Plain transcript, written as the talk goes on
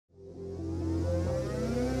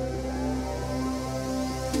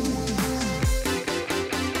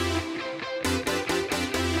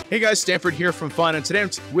Hey guys, Stanford here from Fun, and today I'm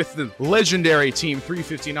with the legendary Team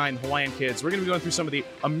 359 Hawaiian kids. We're going to be going through some of the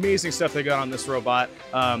amazing stuff they got on this robot,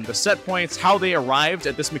 the set points, how they arrived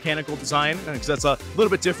at this mechanical design, because that's a little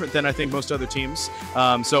bit different than I think most other teams.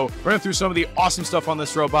 So we're going through some of the awesome stuff on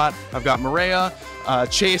this robot. I've got Maria,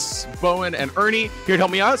 Chase, Bowen, and Ernie here to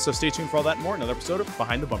help me out, so stay tuned for all that and more in another episode of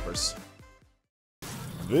Behind the Bumpers.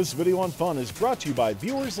 This video on Fun is brought to you by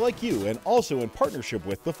viewers like you and also in partnership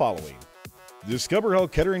with the following. Discover how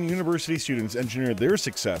Kettering University students engineer their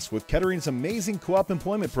success with Kettering's amazing co-op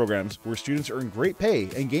employment programs where students earn great pay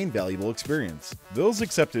and gain valuable experience. Those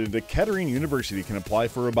accepted into Kettering University can apply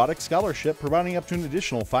for a robotics scholarship, providing up to an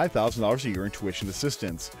additional $5,000 a year in tuition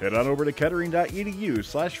assistance. Head on over to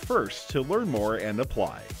kettering.edu/first to learn more and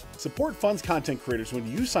apply. Support Fun's content creators when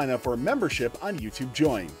you sign up for a membership on YouTube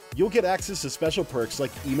Join. You'll get access to special perks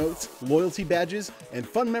like emotes, loyalty badges, and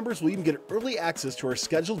Fun members will even get early access to our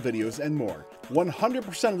scheduled videos and more.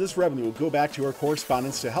 100% of this revenue will go back to our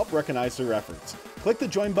correspondents to help recognize their efforts. Click the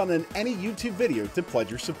join button in any YouTube video to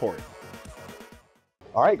pledge your support.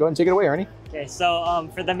 All right, go ahead and take it away, Ernie. Okay, so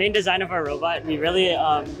for the main design of our robot, we really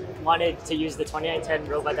wanted to use the 2910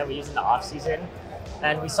 robot that we use in the off-season.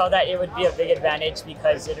 And we saw that it would be a big advantage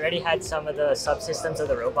because it already had some of the subsystems of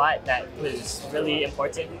the robot that was really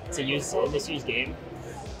important to use in this year's game.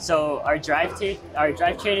 So our drive train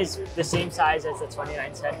is the same size as the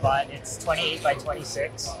 2910 bot. It's 28 by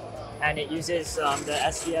 26, and it uses the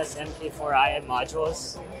SDS MK4i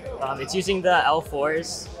modules. It's using the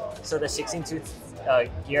L4s, so the 16-tooth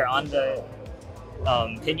gear on the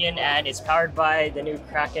pinion, and it's powered by the new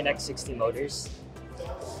Kraken X60 motors.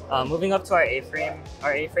 Moving up to our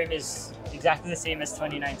A-frame is exactly the same as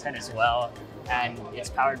 2910 as well, and it's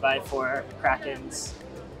powered by 4 Krakens.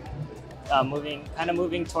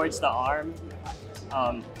 Moving towards the arm.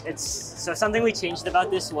 So something we changed about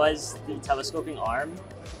this was the telescoping arm.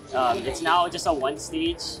 It's now just a one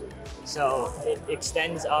stage, so it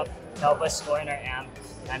extends up to help us score in our amp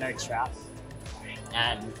and our trap.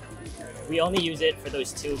 And we only use it for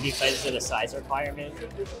those two because of the size requirement.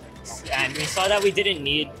 And we saw that we didn't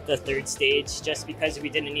need the third stage just because we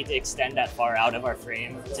didn't need to extend that far out of our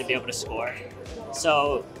frame to be able to score.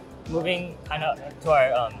 So moving kind of to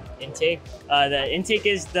our intake, the intake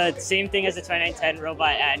is the same thing as the 2910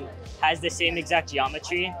 robot and has the same exact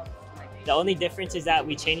geometry. The only difference is that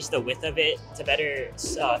we changed the width of it to better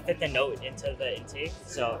fit the note into the intake.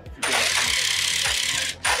 So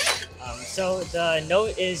the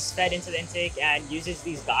note is fed into the intake and uses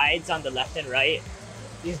these guides on the left and right.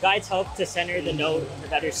 These guides help to center the note to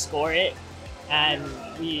better score it, and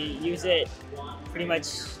we use it pretty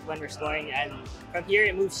much when we're scoring. And from here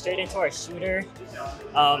it moves straight into our shooter,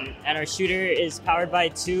 and our shooter is powered by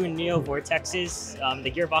 2 Neo Vortexes.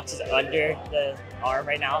 The gearbox is under the arm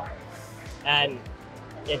right now, and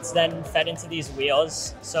it's then fed into these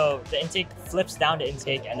wheels. So the intake flips down to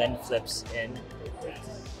intake and then flips in.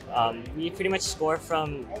 We pretty much score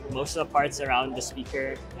from most of the parts around the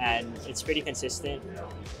speaker, and it's pretty consistent.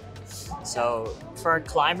 So for our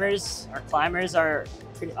climbers are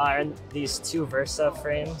these 2 Versa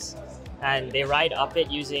frames, and they ride up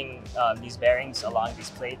it using these bearings along these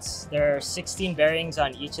plates. There are 16 bearings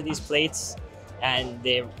on each of these plates, and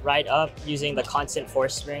they ride up using the constant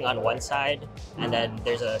force spring on one side, and then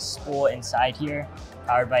there's a spool inside here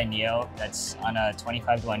powered by Neo that's on a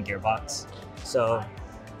 25-to-1 gearbox. So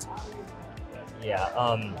yeah,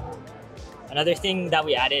 another thing that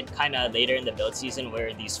we added kind of later in the build season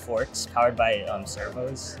were these forks powered by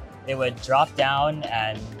servos. They would drop down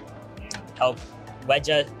and help wedge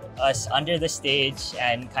us under the stage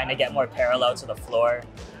and kind of get more parallel to the floor,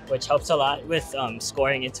 which helps a lot with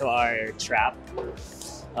scoring into our trap.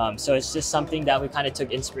 So it's just something that we kind of took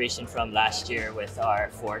inspiration from last year with our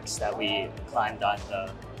forks that we climbed on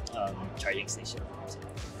the charging station.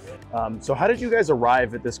 So how did you guys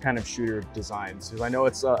arrive at this kind of shooter designs? Because I know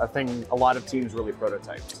it's a thing a lot of teams really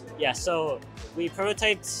prototyped. Yeah, so we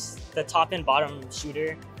prototyped the top and bottom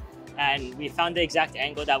shooter, and we found the exact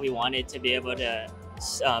angle that we wanted to be able to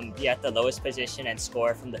be at the lowest position and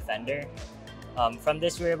score from the fender. From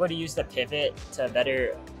this, we were able to use the pivot to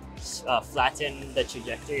better flatten the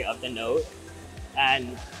trajectory of the note.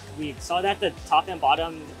 And we saw that the top and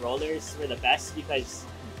bottom rollers were the best because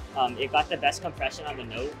it got the best compression on the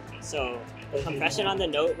note. So the compression on the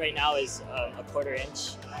note right now is a 1/4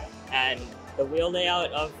 inch, and the wheel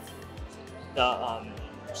layout of the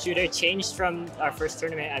shooter changed from our first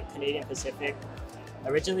tournament at Canadian Pacific.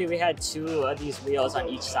 Originally we had 2 of these wheels on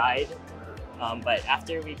each side, but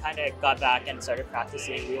after we kind of got back and started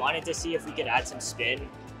practicing, we wanted to see if we could add some spin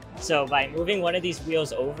So by moving one of these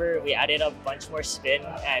wheels over, we added a bunch more spin,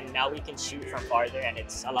 and now we can shoot from farther, and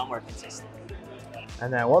it's a lot more consistent.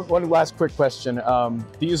 And then one last quick question.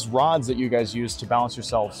 These rods that you guys use to balance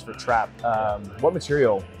yourselves for trap, what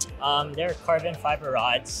material? They're carbon fiber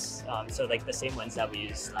rods, so like the same ones that we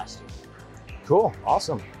used last year. Cool,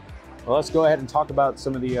 awesome. Well, let's go ahead and talk about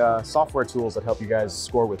some of the software tools that help you guys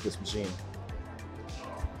score with this machine.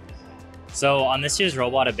 So on this year's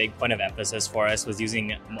robot, a big point of emphasis for us was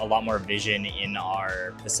using a lot more vision in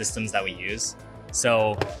the systems that we use.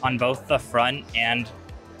 So on both the front and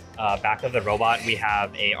back of the robot, we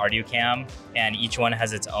have a RDU cam, and each one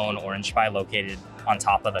has its own orange spy located on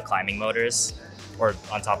top of the climbing motors or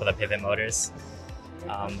on top of the pivot motors.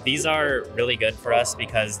 These are really good for us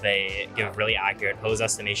because they give really accurate hose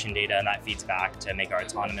estimation data, and that feeds back to make our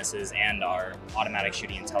autonomouses and our automatic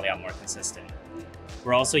shooting and teleop more consistent.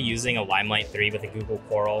 We're also using a Limelight 3 with a Google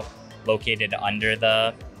Coral located under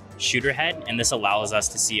the shooter head, and this allows us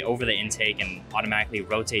to see over the intake and automatically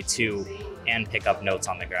rotate to and pick up notes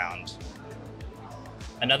on the ground.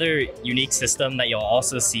 Another unique system that you'll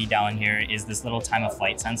also see down here is this little time of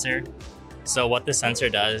flight sensor. So what this sensor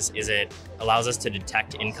does is it allows us to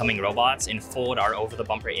detect incoming robots and fold our over the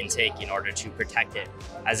bumper intake in order to protect it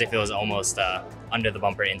as if it was almost under the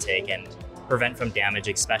bumper intake and prevent from damage,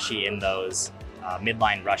 especially in those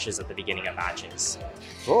midline rushes at the beginning of matches.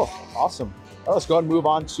 Cool, awesome. Well, let's go ahead and move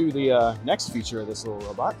on to the next feature of this little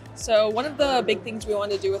robot. So one of the big things we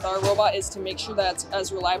want to do with our robot is to make sure that it's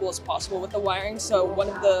as reliable as possible with the wiring. So one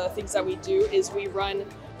of the things that we do is we run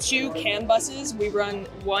 2 CAN buses. We run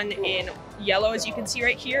one in yellow, as you can see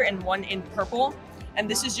right here, and one in purple. And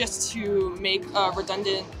this is just to make a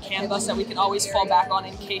redundant CAN bus that we can always fall back on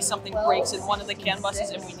in case something breaks in one of the CAN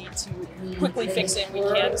buses and we need to quickly fix it. We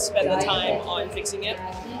can't spend the time on fixing it.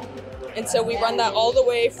 And so we run that all the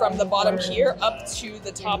way from the bottom here up to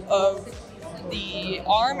the top of the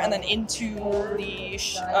arm and then into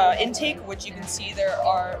the intake, which you can see there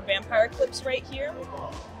are vampire clips right here.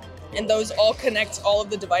 And those all connect all of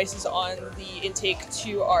the devices on the intake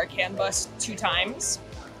to our CAN bus 2 times.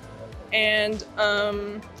 And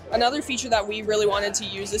another feature that we really wanted to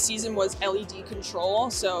use this season was LED control.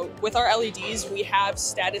 So with our LEDs, we have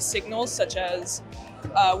status signals such as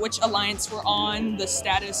which alliance we're on, the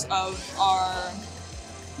status of our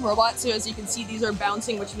robot. So as you can see, these are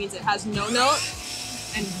bouncing, which means it has no note.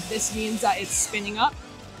 And this means that it's spinning up.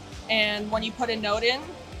 And when you put a note in,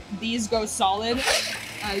 these go solid,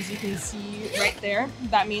 as you can see right there.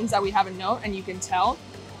 That means that we have a note and you can tell.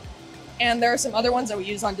 And there are some other ones that we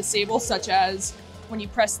use on disable, such as when you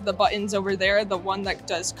press the buttons over there, the one that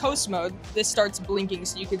does coast mode, this starts blinking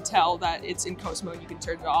so you can tell that it's in coast mode, you can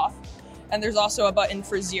turn it off. And there's also a button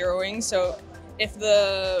for zeroing, so if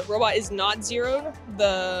the robot is not zeroed,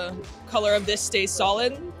 the color of this stays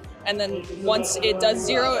solid, and then once it does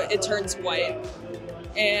zero, it turns white.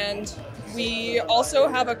 And we also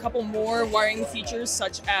have a couple more wiring features,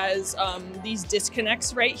 such as these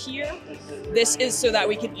disconnects right here. This is so that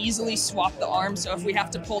we can easily swap the arm. So if we have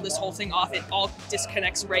to pull this whole thing off, it all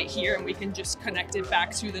disconnects right here and we can just connect it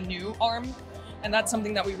back to the new arm. And that's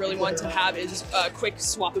something that we really want to have, is quick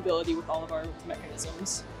swappability with all of our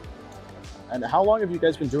mechanisms. And how long have you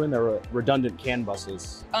guys been doing the redundant CAN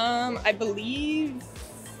buses? I believe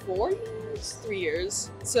 4 years, 3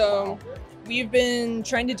 years. So we've been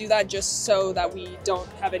trying to do that just so that we don't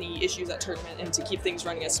have any issues at tournament and to keep things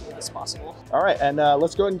running as smooth as possible. All right, and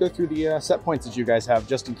let's go ahead and go through the set points that you guys have,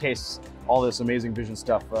 just in case all this amazing vision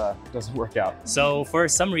stuff doesn't work out. So for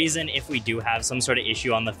some reason, if we do have some sort of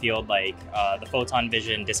issue on the field, like the photon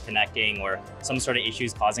vision disconnecting or some sort of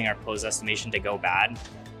issues causing our pose estimation to go bad,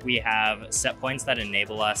 we have set points that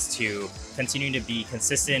enable us to continue to be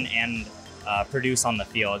consistent and produce on the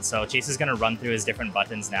field. So Chase is gonna run through his different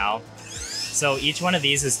buttons now. So each one of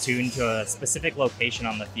these is tuned to a specific location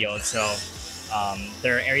on the field. So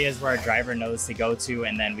there are areas where our driver knows to go to,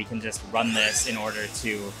 and then we can just run this in order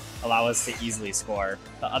to allow us to easily score.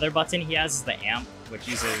 The other button he has is the amp, which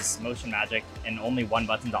uses motion magic and only one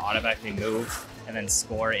button to automatically move and then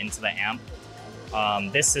score into the amp.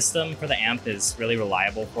 This system for the amp is really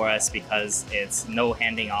reliable for us because it's no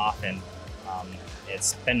handing off, and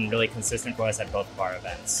it's been really consistent for us at both of our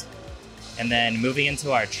events. And then moving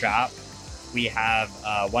into our trap, we have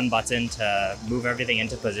one button to move everything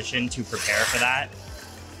into position to prepare for that.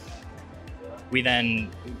 We then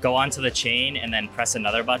go onto the chain and then press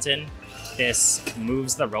another button. This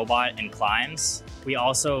moves the robot and climbs. We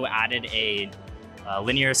also added a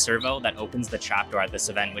linear servo that opens the trap door at this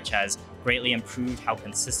event, which has greatly improved how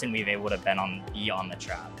consistent we've been able to be on the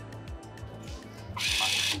trap.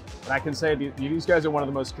 And I can say these guys are one of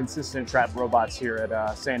the most consistent trap robots here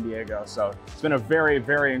at San Diego. So it's been a very,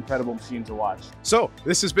 very incredible machine to watch. So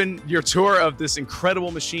this has been your tour of this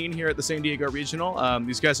incredible machine here at the San Diego Regional.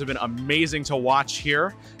 These guys have been amazing to watch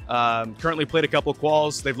here. Currently played a couple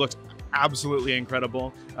quals. They've looked absolutely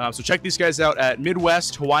incredible. So check these guys out at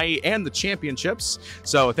Midwest, Hawaii, and the championships.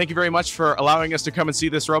 So thank you very much for allowing us to come and see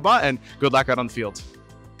this robot, and good luck out on the field.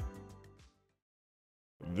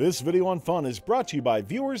 This video on fun is brought to you by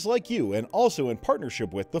viewers like you and also in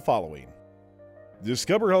partnership with the following.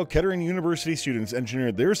 Discover how Kettering University students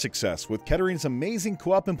engineered their success with Kettering's amazing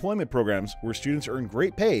co-op employment programs where students earn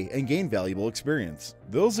great pay and gain valuable experience.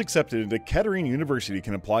 Those accepted into Kettering University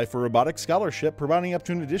can apply for a robotics scholarship, providing up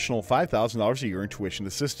to an additional $5,000 a year in tuition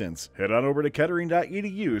assistance. Head on over to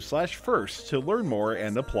kettering.edu/first to learn more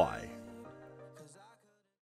and apply.